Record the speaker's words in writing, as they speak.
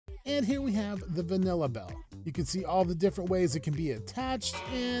And here we have the vanilla bell. You can see all the different ways it can be attached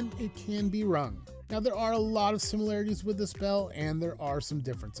and it can be rung. Now there are a lot of similarities with this bell and there are some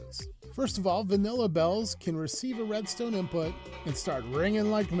differences. First of all, vanilla bells can receive a redstone input and start ringing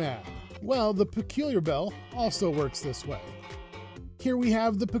like mad. Well, the peculiar bell also works this way. Here we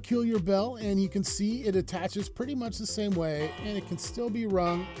have the peculiar bell and you can see it attaches pretty much the same way and it can still be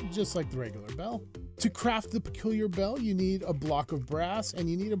rung just like the regular bell. To craft the peculiar bell, you need a block of brass and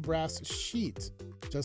you need a brass sheet.